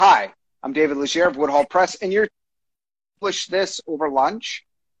I'm David Legere of Woodhall Press, and you're published this over lunch.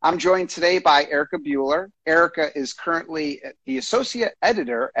 I'm joined today by Erica Buehler. Erica is currently the associate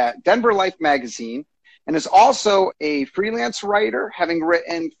editor at Denver Life magazine and is also a freelance writer, having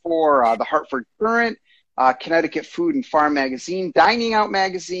written for the Hartford Courant, Connecticut Food and Farm magazine, Dining Out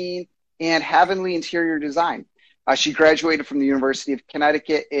magazine, and Heavenly Interior Design. She graduated from the University of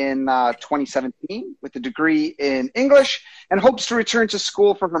Connecticut in 2017 with a degree in English and hopes to return to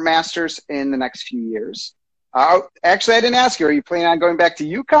school for her master's in the next few years. Actually, I didn't ask you. Are you planning on going back to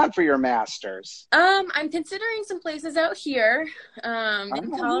UConn for your master's? I'm considering some places out here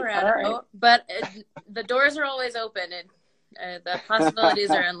in Colorado, right. But the doors are always open and the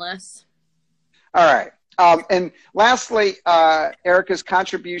possibilities are endless. All right. And lastly, Erica's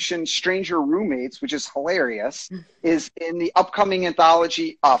contribution, Stranger Roommates, which is hilarious, is in the upcoming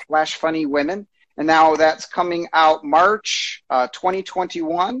anthology Flash Funny Women. And now that's coming out March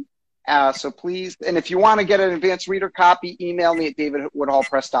 2021. So please, and if you want to get an advanced reader copy, email me at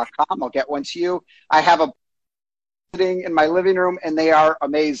david@woodhallpress.com. I'll get one to you. I have a sitting in my living room, and they are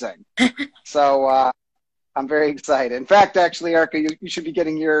amazing. So I'm very excited. In fact, actually, Erica, you should be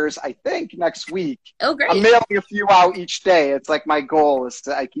getting yours, I think, next week. Oh, great. I'm mailing a few out each day. It's like my goal is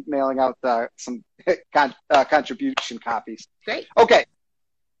I keep mailing out some contribution copies. Great. Okay.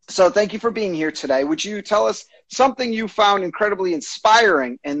 So thank you for being here today. Would you tell us something you found incredibly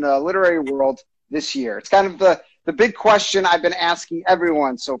inspiring in the literary world this year? It's kind of the big question I've been asking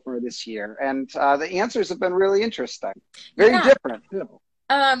everyone so far this year. And the answers have been really interesting. Very different, too.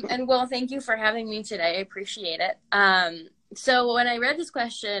 And well, thank you for having me today. I appreciate it. So when I read this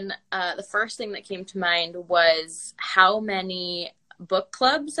question, the first thing that came to mind was how many book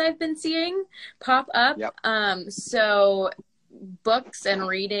clubs I've been seeing pop up. Yep. So books and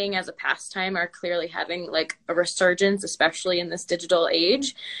reading as a pastime are clearly having like a resurgence, especially in this digital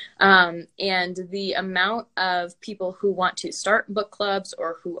age. And the amount of people who want to start book clubs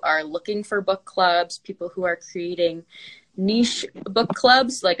or who are looking for book clubs, people who are creating niche book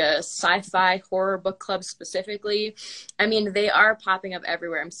clubs, like a sci-fi horror book club specifically. I mean, they are popping up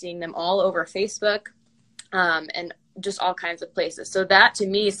everywhere. I'm seeing them all over Facebook and just all kinds of places. So that to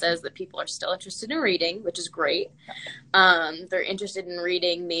me says that people are still interested in reading, which is great. They're interested in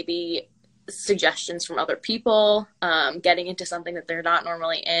reading maybe suggestions from other people, getting into something that they're not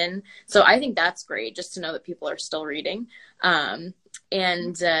normally in. So I think that's great, just to know that people are still reading. And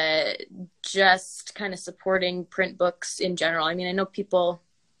just kind of supporting print books in general. I mean, I know people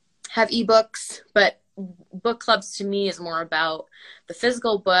have ebooks, but book clubs to me is more about the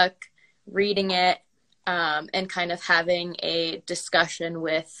physical book, reading it, and kind of having a discussion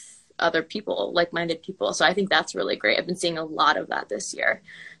with other people, like-minded people. So I think that's really great. I've been seeing a lot of that this year.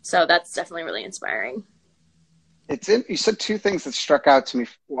 So that's definitely really inspiring. You said two things that struck out to me.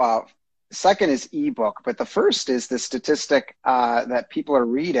 Wow. Second is ebook, but the first is the statistic that people are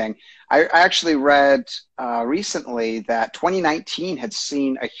reading. I actually read recently that 2019 had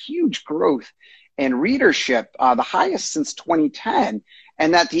seen a huge growth in readership, the highest since 2010,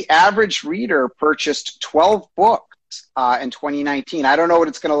 and that the average reader purchased 12 books in 2019. I don't know what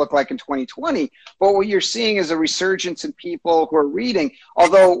it's going to look like in 2020, but what you're seeing is a resurgence in people who are reading.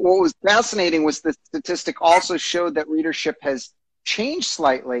 Although what was fascinating was the statistic also showed that readership has changed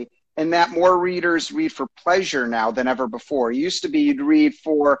slightly, and that more readers read for pleasure now than ever before. It used to be you'd read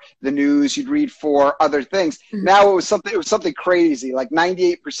for the news, you'd read for other things. Mm-hmm. Now it was something crazy, like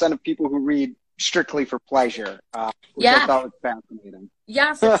 98% of people who read strictly for pleasure, which I thought was fascinating.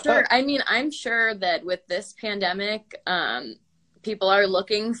 Yeah, for sure. I mean, I'm sure that with this pandemic, people are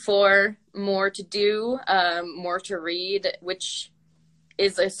looking for more to do, more to read, which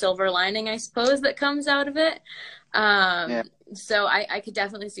is a silver lining, I suppose, that comes out of it. So I could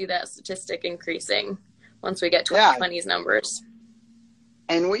definitely see that statistic increasing once we get 2020's numbers.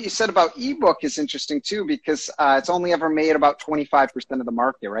 And what you said about ebook is interesting too, because it's only ever made about 25% of the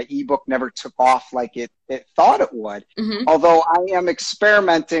market, right? Ebook never took off like it thought it would. Mm-hmm. Although I am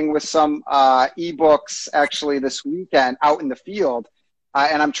experimenting with some ebooks actually this weekend out in the field,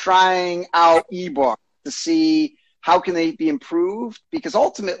 and I'm trying out ebook to see how can they be improved? Because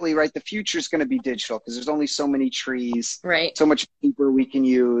ultimately, right, the future is going to be digital because there's only so many trees, right? So much paper we can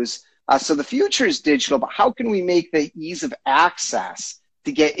use. So the future is digital, but how can we make the ease of access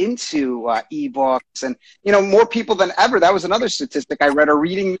to get into ebooks? And, you know, more people than ever, that was another statistic I read, are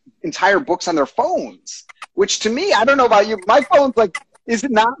reading entire books on their phones, which to me, I don't know about you, my phone's like, is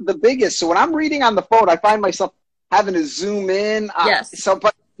it not the biggest? So when I'm reading on the phone, I find myself having to zoom in. Yes. So,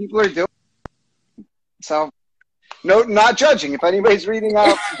 but people are doing it. So, no, not judging. If anybody's reading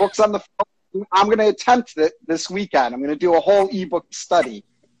books on the phone, I'm going to attempt it this weekend. I'm going to do a whole ebook study.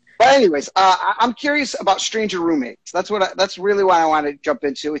 But anyways, I'm curious about Stranger Roommates. That's really what I want to jump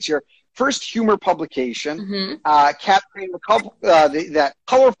into. It's your first humor publication, capturing that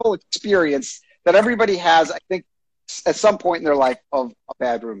colorful experience that everybody has, I think, at some point in their life of a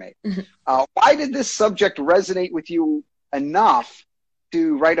bad roommate. Why did this subject resonate with you enough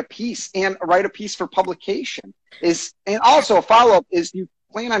to write a piece for publication? And also a follow-up is, you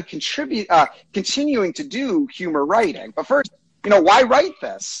plan on continuing to do humor writing. But first, why write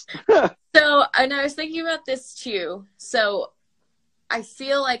this? So, and I was thinking about this too. So I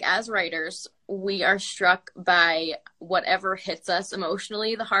feel like as writers, we are struck by whatever hits us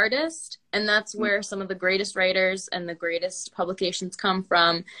emotionally the hardest. And that's where some of the greatest writers and the greatest publications come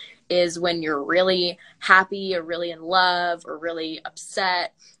from, is when you're really happy or really in love or really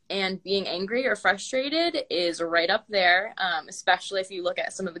upset. And being angry or frustrated is right up there, especially if you look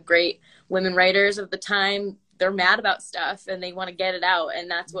at some of the great women writers of the time. They're mad about stuff and they want to get it out.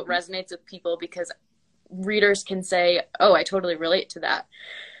 And that's what resonates with people, because readers can say, oh, I totally relate to that.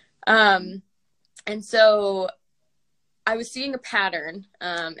 And so I was seeing a pattern,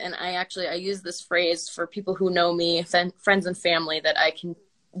 and I use this phrase for people who know me, friends and family, that I can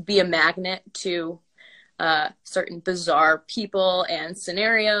be a magnet to certain bizarre people and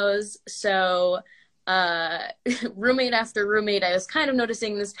scenarios. So roommate after roommate, I was kind of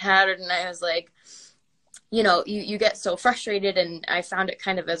noticing this pattern, and I was like, you get so frustrated, and I found it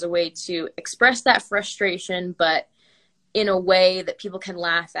kind of as a way to express that frustration, but in a way that people can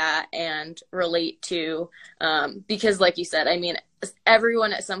laugh at and relate to, because like you said, I mean,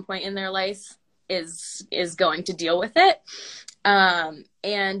 everyone at some point in their life is going to deal with it,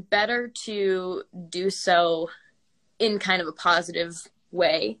 and better to do so in kind of a positive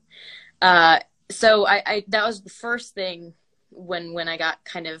way. So I that was the first thing when I got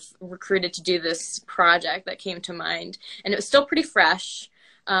kind of recruited to do this project that came to mind, and it was still pretty fresh.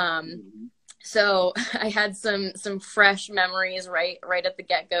 So I had some fresh memories right at the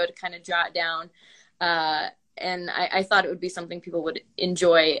get-go to kind of jot down. And I thought it would be something people would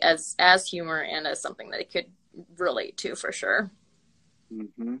enjoy as humor, and as something that they could relate to for sure.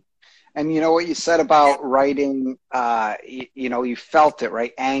 And what you said about writing, you felt it,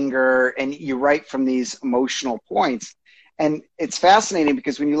 right? Anger, and you write from these emotional points. And it's fascinating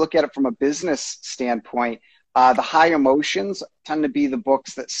because when you look at it from a business standpoint, the high emotions tend to be the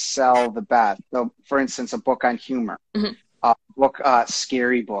books that sell the best. So, for instance, a book on humor,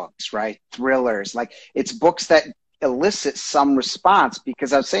 scary books, right? Thrillers, like it's books that elicit some response.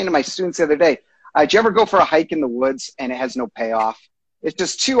 Because I was saying to my students the other day, did you ever go for a hike in the woods and it has no payoff? It's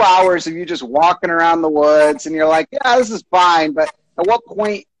just 2 hours of you just walking around the woods, and you're like, yeah, this is fine, but at what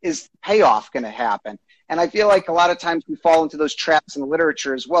point is payoff going to happen? And I feel like a lot of times we fall into those traps in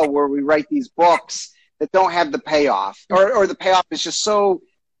literature as well, where we write these books that don't have the payoff, or the payoff is just so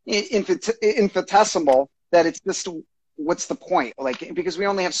infinitesimal that it's just, what's the point? Like, because we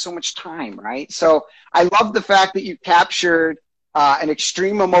only have so much time, right? So I love the fact that you captured an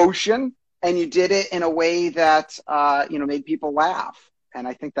extreme emotion, and you did it in a way that made people laugh. And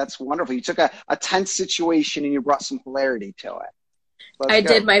I think that's wonderful. You took a tense situation and you brought some hilarity to it. I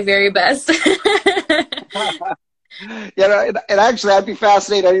did my very best. And actually, I'd be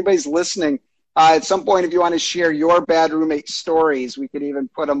fascinated. Anybody's listening, at some point, if you want to share your bad roommate stories, we could even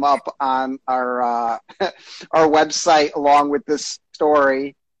put them up on our website along with this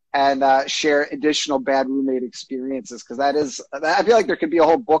story, and share additional bad roommate experiences, because I feel like there could be a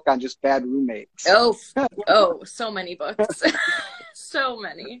whole book on just bad roommates. Oh, so many books. So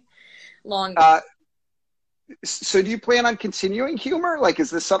many. Long. So do you plan on continuing humor? Like, is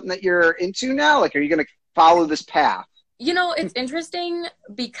this something that you're into now? Like, are you going to follow this path? It's interesting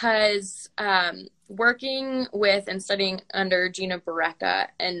because working with and studying under Gina Barreca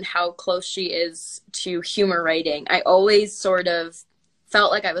and how close she is to humor writing, I always sort of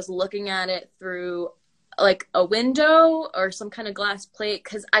felt like I was looking at it through like a window or some kind of glass plate,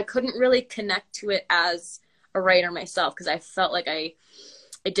 because I couldn't really connect to it as a writer myself, because I felt like I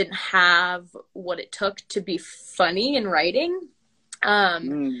didn't have what it took to be funny in writing.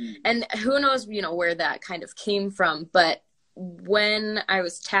 And who knows, where that kind of came from. But when I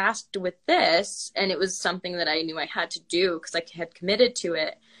was tasked with this, and it was something that I knew I had to do because I had committed to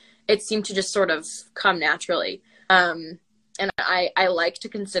it, it seemed to just sort of come naturally. And I like to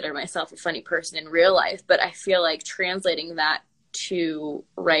consider myself a funny person in real life, but I feel like translating that to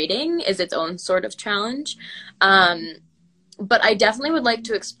writing is its own sort of challenge. But I definitely would like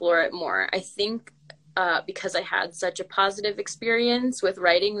to explore it more. I think because I had such a positive experience with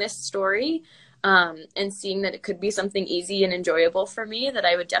writing this story, and seeing that it could be something easy and enjoyable for me, that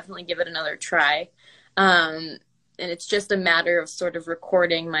I would definitely give it another try. it's just a matter of sort of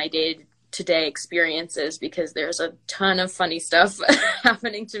recording my day-to-day experiences, because there's a ton of funny stuff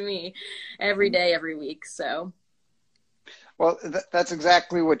happening to me every day, every week. So. Well, that's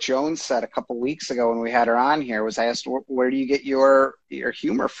exactly what Joan said a couple weeks ago when we had her on here. Was I asked, where do you get your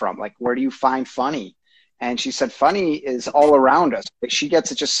humor from? Like, where do you find funny? And she said, funny is all around us. Like, she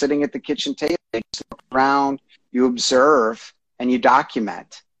gets it just sitting at the kitchen table. You look around, you observe, and you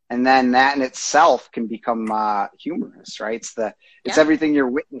document. And then that in itself can become humorous, right? It's everything you're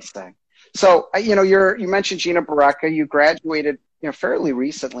witnessing. So, you mentioned Gina Barreca. You graduated, fairly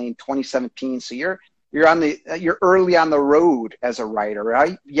recently in 2017. So you're early on the road as a writer,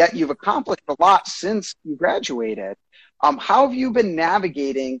 right? Yet you've accomplished a lot since you graduated. How have you been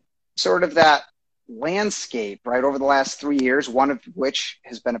navigating sort of that landscape, right, over the last 3 years, one of which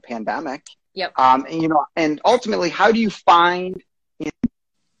has been a pandemic? Yep. And ultimately, how do you find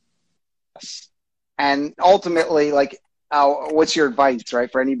this? And ultimately, what's your advice,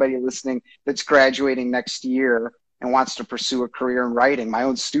 right, for anybody listening that's graduating next year and wants to pursue a career in writing? My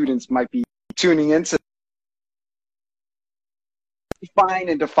own students might be tuning into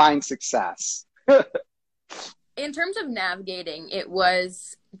define success. In terms of navigating, it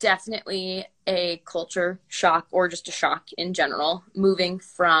was definitely a culture shock, or just a shock in general, moving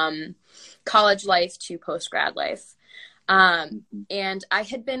from college life to post-grad life. And I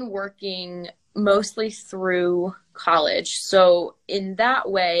had been working mostly through college. So in that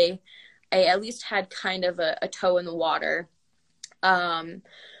way, I at least had kind of a toe in the water.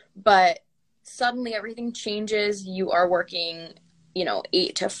 But suddenly everything changes. You are working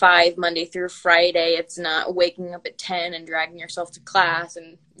 8 to 5 Monday through Friday. It's not waking up at 10 and dragging yourself to class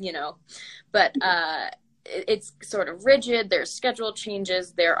and, but it's sort of rigid. There's schedule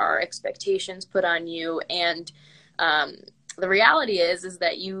changes. There are expectations put on you. And the reality is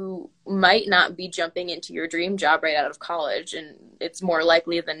that you might not be jumping into your dream job right out of college. And it's more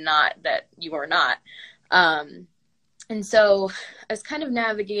likely than not that you are not. And so I was kind of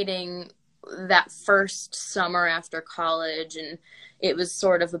navigating that first summer after college, and it was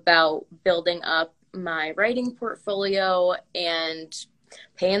sort of about building up my writing portfolio and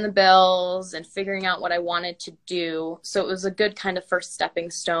paying the bills and figuring out what I wanted to do. So it was a good kind of first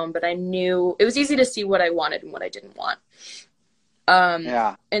stepping stone, but I knew it was easy to see what I wanted and what I didn't want.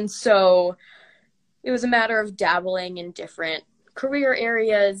 And so it was a matter of dabbling in different career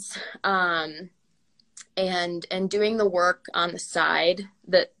areas, and doing the work on the side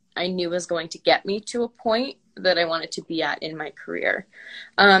that I knew was going to get me to a point that I wanted to be at in my career.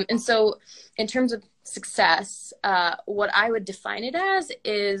 And so in terms of success, what I would define it as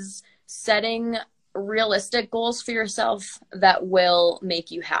is setting realistic goals for yourself that will make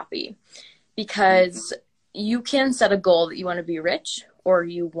you happy. Because you can set a goal that you want to be rich, or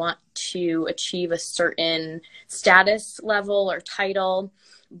you want to achieve a certain status level or title,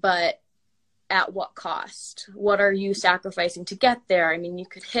 but at what cost? What are you sacrificing to get there? I mean, you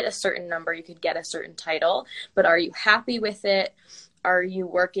could hit a certain number, you could get a certain title, but are you happy with it? Are you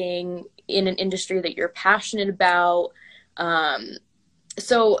working in an industry that you're passionate about?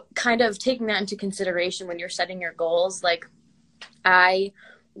 So kind of taking that into consideration when you're setting your goals, like, I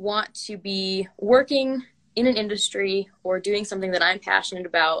want to be working in an industry or doing something that I'm passionate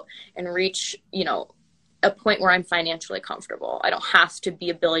about and reach, a point where I'm financially comfortable. I don't have to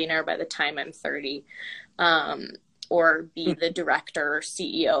be a billionaire by the time I'm 30, or be the director or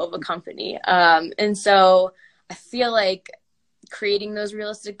CEO of a company. And so I feel like creating those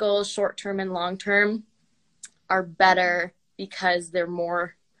realistic goals, short-term and long-term, are better because they're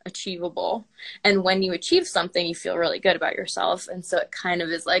more achievable. And when you achieve something, you feel really good about yourself. And so it kind of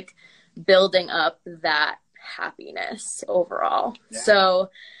is like building up that happiness overall. Yeah. So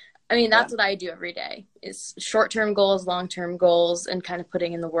I mean, that's what I do every day, is short-term goals, long-term goals, and kind of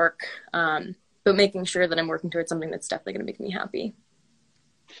putting in the work, but making sure that I'm working towards something that's definitely going to make me happy.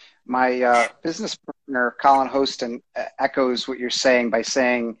 My business partner, Colin Hostin, echoes what you're saying by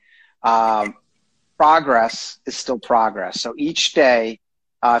saying progress is still progress. So each day,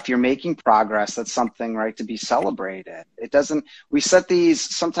 if you're making progress, that's something, right, to be celebrated. We set these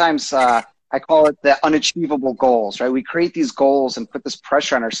sometimes, I call it the unachievable goals, right? We create these goals and put this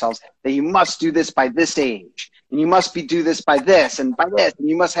pressure on ourselves that you must do this by this age, and you must do this by this, and by this, and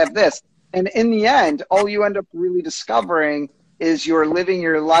you must have this. And in the end, all you end up really discovering is you're living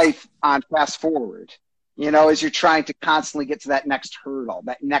your life on fast forward, as you're trying to constantly get to that next hurdle,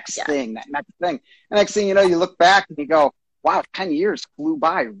 that next thing, that next thing. And next thing you know, you look back and you go, wow, 10 years flew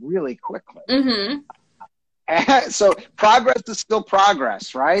by really quickly. Mm-hmm. So progress is still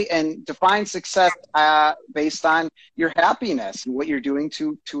progress, right? And define success based on your happiness and what you're doing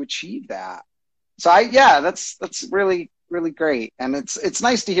to achieve that. So that's really, really great. And it's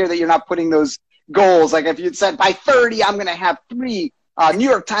nice to hear that you're not putting those goals. Like if you'd said by 30, I'm going to have 3 New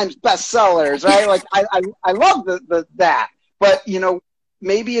York Times bestsellers, right? Like I love that, but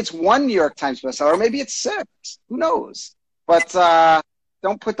maybe it's 1 New York Times bestseller, or maybe it's 6, who knows? But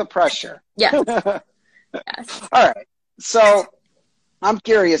don't put the pressure. Yeah. Yes. All right. So I'm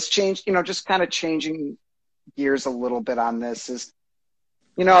curious, just kind of changing gears a little bit on this is,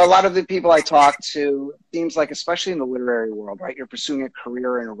 a lot of the people I talk to, it seems like, especially in the literary world, right? You're pursuing a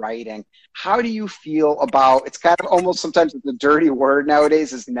career in writing. How do you feel about, it's kind of almost sometimes it's a dirty word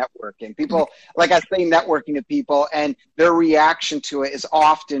nowadays, is networking. People, like I say networking to people, and their reaction to it is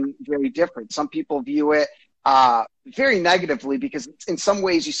often very different. Some people view it very negatively because in some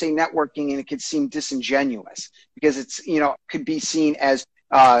ways you say networking and it could seem disingenuous because it's, could be seen as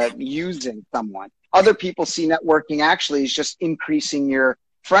using someone. Other people see networking actually as just increasing your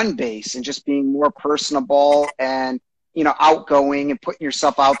friend base and just being more personable and, outgoing and putting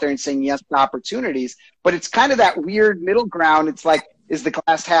yourself out there and saying yes to opportunities. But it's kind of that weird middle ground. It's like, is the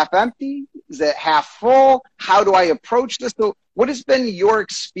glass half empty? Is it half full? How do I approach this? So what has been your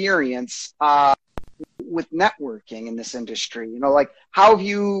experience with networking in this industry? How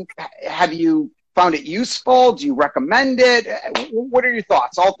have you found it useful? Do you recommend it? What are your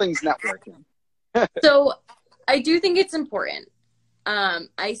thoughts? All things networking. So I do think it's important.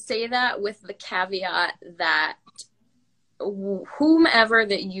 I say that with the caveat that whomever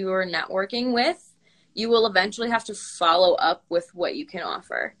that you are networking with, you will eventually have to follow up with what you can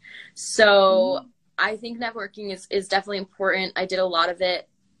offer. So I think networking is definitely important. I did a lot of it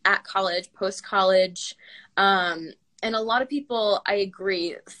at college, post-college. And a lot of people, I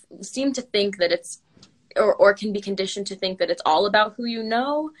agree, seem to think that it's, or can be conditioned to think that it's all about who you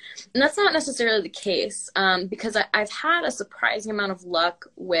know. And that's not necessarily the case, because I've had a surprising amount of luck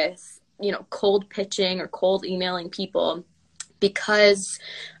with, cold pitching or cold emailing people because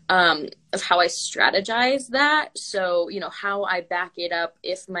of how I strategize that. So, how I back it up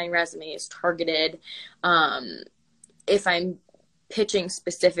if my resume is targeted, if I'm pitching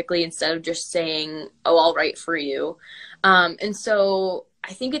specifically instead of just saying, oh, I'll write for you. And so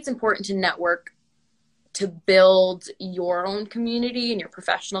I think it's important to network to build your own community and your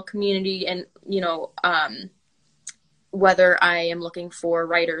professional community. And, whether I am looking for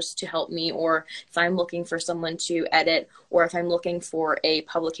writers to help me, or if I'm looking for someone to edit, or if I'm looking for a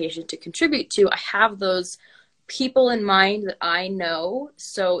publication to contribute to, I have those people in mind that I know.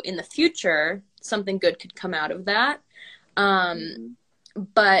 So in the future, something good could come out of that.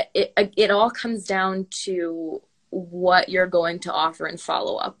 But it all comes down to what you're going to offer and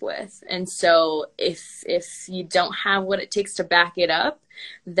follow up with. And so if you don't have what it takes to back it up,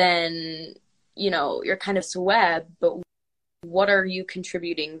 then, you're kind of web, but what are you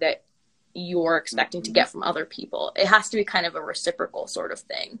contributing that you're expecting to get from other people? It has to be kind of a reciprocal sort of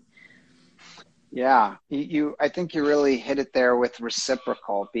thing. Yeah, I think you really hit it there with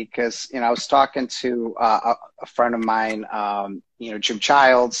reciprocal, because, I was talking to a friend of mine, Jim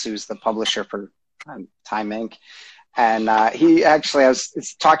Childs, who's the publisher for Time Inc. And he actually, I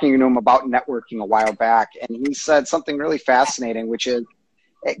was talking to him about networking a while back, and he said something really fascinating, which is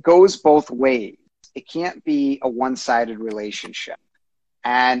it goes both ways. It can't be a one-sided relationship.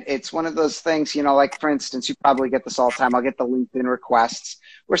 And it's one of those things, like, for instance, you probably get this all the time. I'll get the LinkedIn requests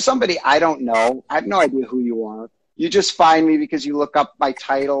where somebody I don't know, I have no idea who you are. You just find me because you look up my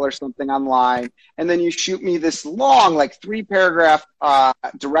title or something online, and then you shoot me this long, like 3-paragraph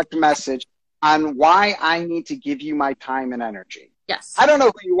direct message on why I need to give you my time and energy. Yes. I don't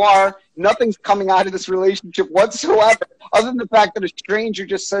know who you are. Nothing's coming out of this relationship whatsoever, other than the fact that a stranger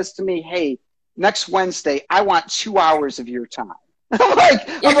just says to me, hey, next Wednesday, I want 2 hours of your time.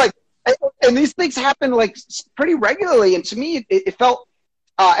 I'm like, and these things happen like pretty regularly. And to me, it felt,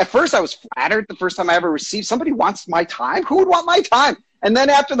 at first I was flattered the first time I ever received somebody wants my time. Who would want my time? And then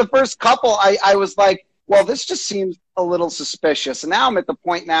after the first couple, I was like, well, this just seems a little suspicious. And now I'm at the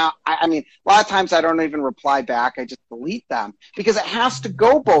point now, I mean, a lot of times I don't even reply back. I just delete them because it has to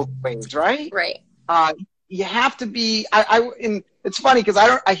go both ways, right? Right. You have to be, and it's funny because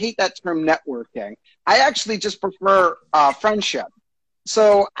I hate that term networking. I actually just prefer friendship.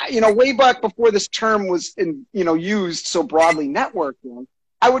 So, way back before this term was used so broadly, networking,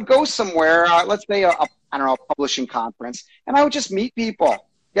 I would go somewhere, let's say a publishing conference, and I would just meet people,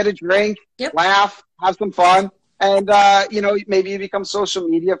 get a drink, Yep. laugh, have some fun, and, maybe you become social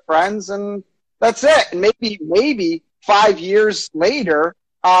media friends, and that's it. And maybe 5 years later,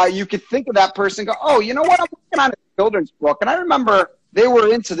 you could think of that person and go, oh, you know what? I'm working on a children's book, and I remember they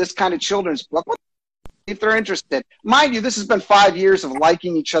were into this kind of children's book. If they're interested. Mind you, this has been 5 years of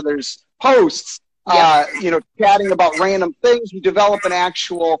liking each other's posts, Yep. Chatting about random things, you develop an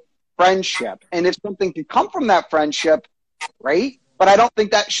actual friendship. And if something can come from that friendship, great. But I don't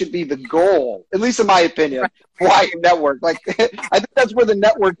think that should be the goal, at least in my opinion, Right. why you network. Like, I think that's where the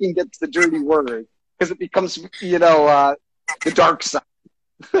networking gets the dirty word, because it becomes, the dark side.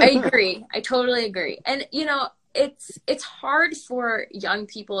 I agree. I totally agree. And, it's hard for young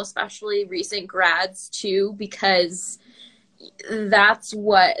people, especially recent grads too, because that's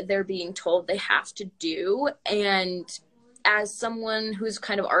what they're being told they have to do. And as someone who's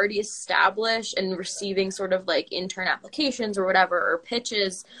kind of already established and receiving sort of like intern applications or whatever, or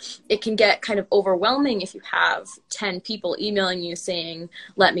pitches, it can get kind of overwhelming if you have 10 people emailing you saying,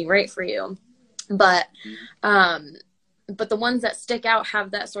 let me write for you. But the ones that stick out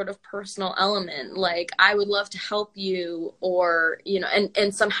have that sort of personal element, like, I would love to help you, or,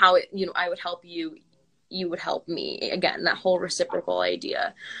 and somehow, I would help you, you would help me. Again, that whole reciprocal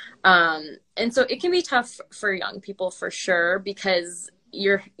idea. And so it can be tough for young people for sure, because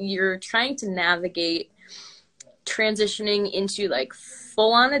you're trying to navigate transitioning into like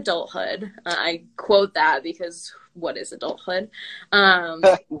full on adulthood. I quote that because what is adulthood? And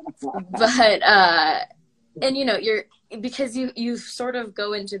because you sort of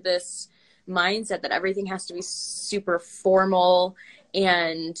go into this mindset that everything has to be super formal,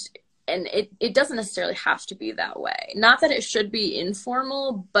 and it doesn't necessarily have to be that way. Not that it should be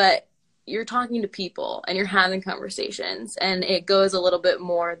informal, but you're talking to people and you're having conversations, and it goes a little bit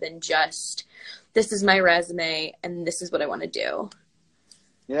more than just, this is my resume and this is what I want to do.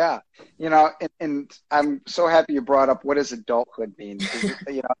 Yeah. And I'm so happy you brought up, what does adulthood mean?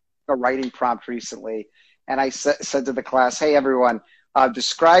 A writing prompt recently, and I said to the class, hey, everyone,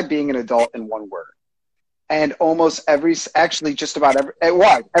 describe being an adult in one word. And almost every single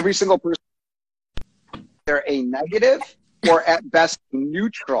person, they're a negative or at best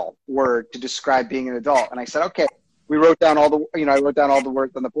neutral word to describe being an adult. And I said, okay, I wrote down all the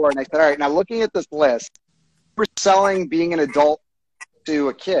words on the board, and I said, all right, now looking at this list, we're selling being an adult to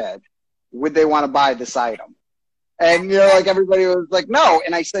a kid, would they want to buy this item? And, everybody was like, no.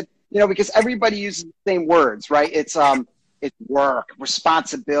 And I said, because everybody uses the same words, right? It's work,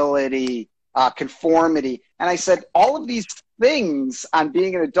 responsibility, conformity. And I said, all of these things on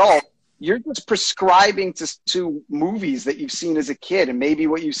being an adult, you're just prescribing to movies that you've seen as a kid and maybe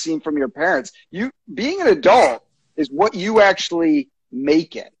what you've seen from your parents. Being an adult is what you actually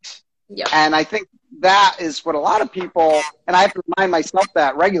make it. Yep. And I think that is what a lot of people, and I have to remind myself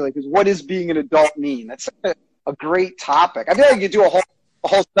that regularly, because what does being an adult mean? That's a great topic. I feel like you could do a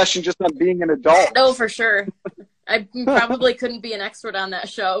whole session just on being an adult. No, for sure. I probably couldn't be an expert on that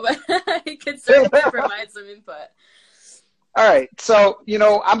show, but I could certainly provide some input. All right. So,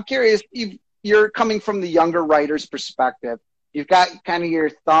 I'm curious, you're coming from the younger writer's perspective. You've got kind of your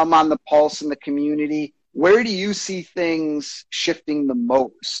thumb on the pulse in the community. Where do you see things shifting the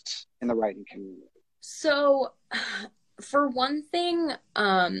most in the writing community? So, for one thing,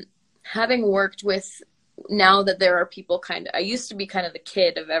 having worked with, now that there are people I used to be kind of the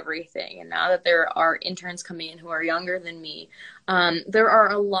kid of everything, and now that there are interns coming in who are younger than me, there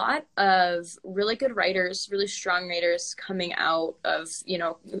are a lot of really good writers, really strong writers coming out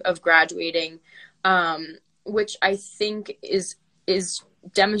of graduating, which I think is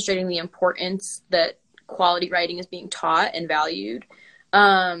demonstrating the importance that quality writing is being taught and valued.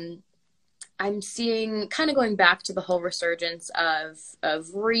 I'm seeing, kind of going back to the whole resurgence of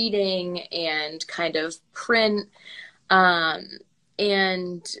reading and kind of print,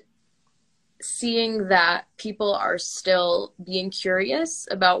 and seeing that people are still being curious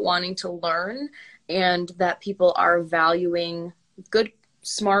about wanting to learn, and that people are valuing good,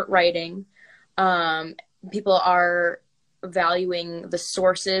 smart writing. People are valuing the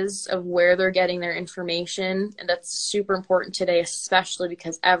sources of where they're getting their information, and that's super important today, especially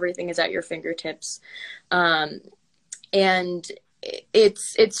because everything is at your fingertips. And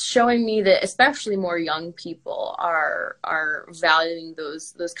it's showing me that especially more young people are valuing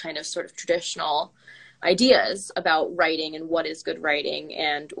those kind of sort of traditional ideas about writing and what is good writing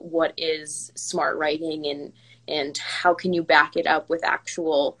and what is smart writing, and how can you back it up with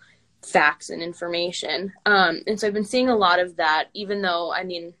actual facts and information. And so I've been seeing a lot of that, even though,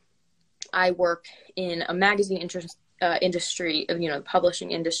 I work in a magazine industry, the publishing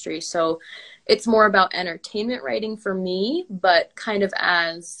industry. So it's more about entertainment writing for me, but kind of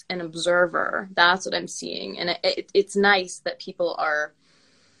as an observer, that's what I'm seeing. And it's nice that people are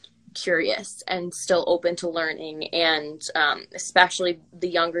curious and still open to learning. And especially the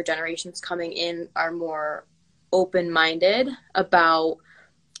younger generations coming in are more open-minded about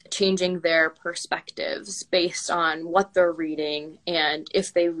changing their perspectives based on what they're reading, and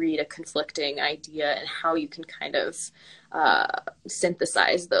if they read a conflicting idea, and how you can kind of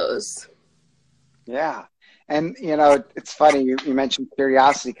synthesize those. Yeah. And, you know, it's funny you mentioned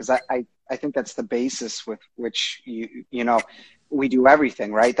curiosity, because I think that's the basis with which, you know, we do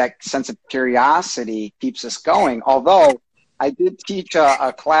everything, right? That sense of curiosity keeps us going. Although I did teach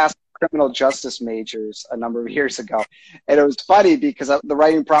a class of criminal justice majors a number of years ago. And it was funny because the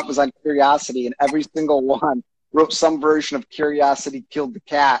writing prompt was on curiosity, and every single one wrote some version of curiosity killed the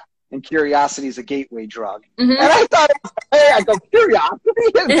cat, and curiosity is a gateway drug. Mm-hmm. And I thought, hey, I go,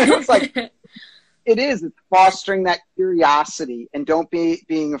 curiosity? And it was like, it is. It's fostering that curiosity, and don't be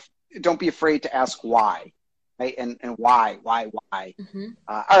afraid to ask why, right? And why? Mm-hmm.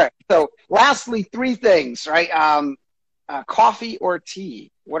 All right. So, lastly, 3 things, right? Coffee or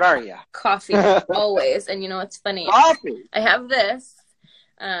tea? What are you? Coffee, always. And you know, it's funny. Coffee. I have this,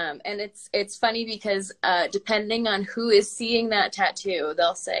 and it's funny because depending on who is seeing that tattoo,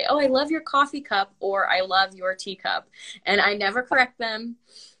 they'll say, "Oh, I love your coffee cup," or "I love your teacup," and I never correct them.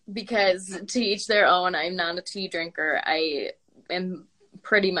 Because to each their own. I'm not a tea drinker. I am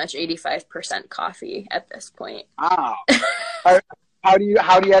pretty much 85% coffee at this point. Wow. How do you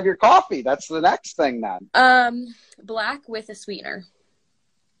have your coffee? That's the next thing then. Black with a sweetener.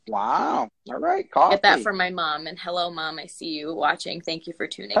 Wow. All right. Coffee. Get that from my mom. And hello, Mom. I see you watching. Thank you for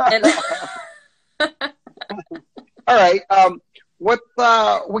tuning in. All right. What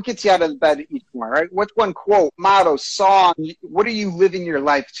gets you out of bed each morning, right? What's one quote, motto, song? What are you living your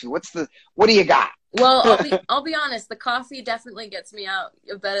life to? What do you got? Well, I'll be honest. The coffee definitely ggets me out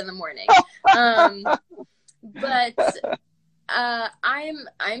of bed in the morning. But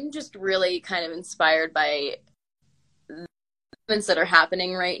I'm just really kind of inspired by the events that are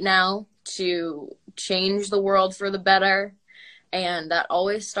happening right now to change the world for the better, and that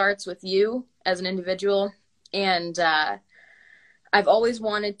always starts with you as an individual. And I've always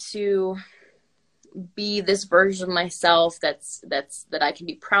wanted to be this version of myself that I can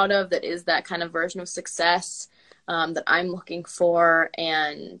be proud of, that is that kind of version of success that I'm looking for.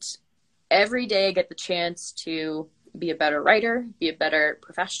 And every day I get the chance to be a better writer, be a better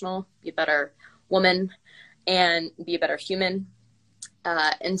professional, be a better woman, and be a better human.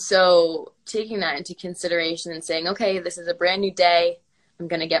 And so taking that into consideration and saying, okay, this is a brand new day. I'm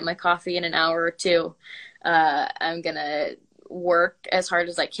going to get my coffee in an hour or two. I'm going to work as hard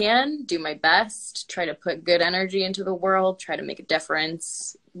as I can, do my best, try to put good energy into the world, try to make a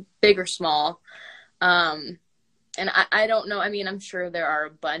difference, big or small. And I don't know. I mean, I'm sure there are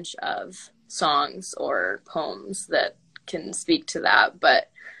a bunch of songs or poems that can speak to that. But,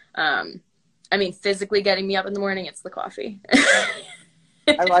 I mean, physically getting me up in the morning, it's the coffee.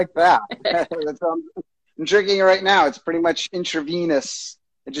 I like that. I'm drinking it right now. It's pretty much intravenous.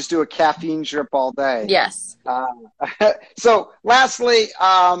 I just do a caffeine drip all day. Yes. So lastly,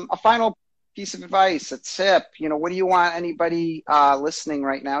 a final piece of advice, a tip. You know, what do you want anybody listening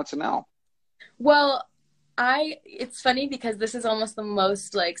right now to know? Well, it's funny because this is almost the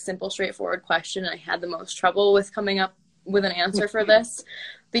most like simple, straightforward question. I had the most trouble with coming up with an answer for this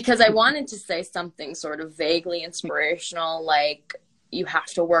because I wanted to say something sort of vaguely inspirational, like you have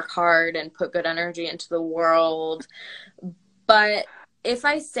to work hard and put good energy into the world. But if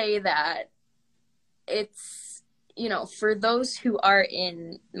I say that, it's, you know, for those who are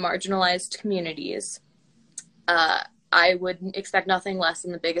in marginalized communities, I would expect nothing less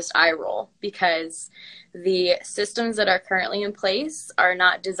than the biggest eye roll, because the systems that are currently in place are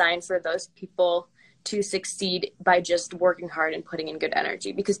not designed for those people to succeed by just working hard and putting in good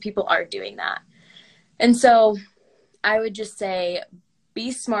energy, because people are doing that. And so I would just say,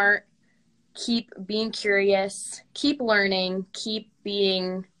 be smart, keep being curious, keep learning, keep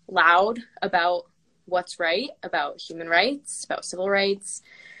being loud about what's right, about human rights, about civil rights,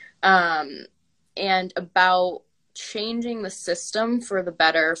 and about changing the system for the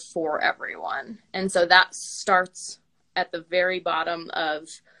better for everyone. And so that starts at the very bottom of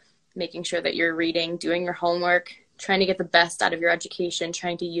making sure that you're reading, doing your homework, trying to get the best out of your education,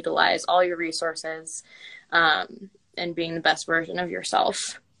 trying to utilize all your resources, and being the best version of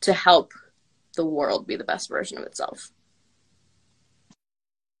yourself to help the world be the best version of itself.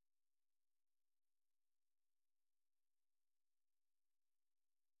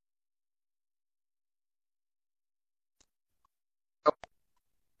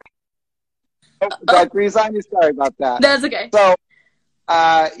 That agrees on you. Sorry about that. That's okay. So,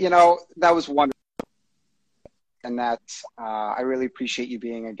 you know, that was wonderful. And that's, I really appreciate you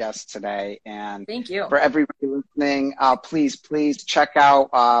being a guest today. And thank you. For everybody listening, please check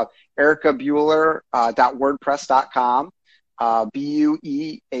out ericabuehler.wordpress.com.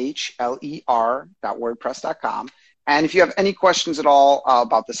 BUEHLER.wordpress.com. And if you have any questions at all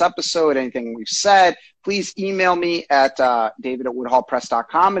about this episode, anything we've said, please email me at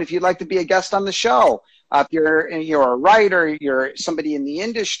david@woodhallpress.com. And if you'd like to be a guest on the show, if you're a writer, you're somebody in the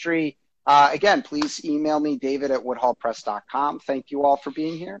industry, again, please email me, david@woodhallpress.com. Thank you all for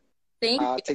being here. Thank you.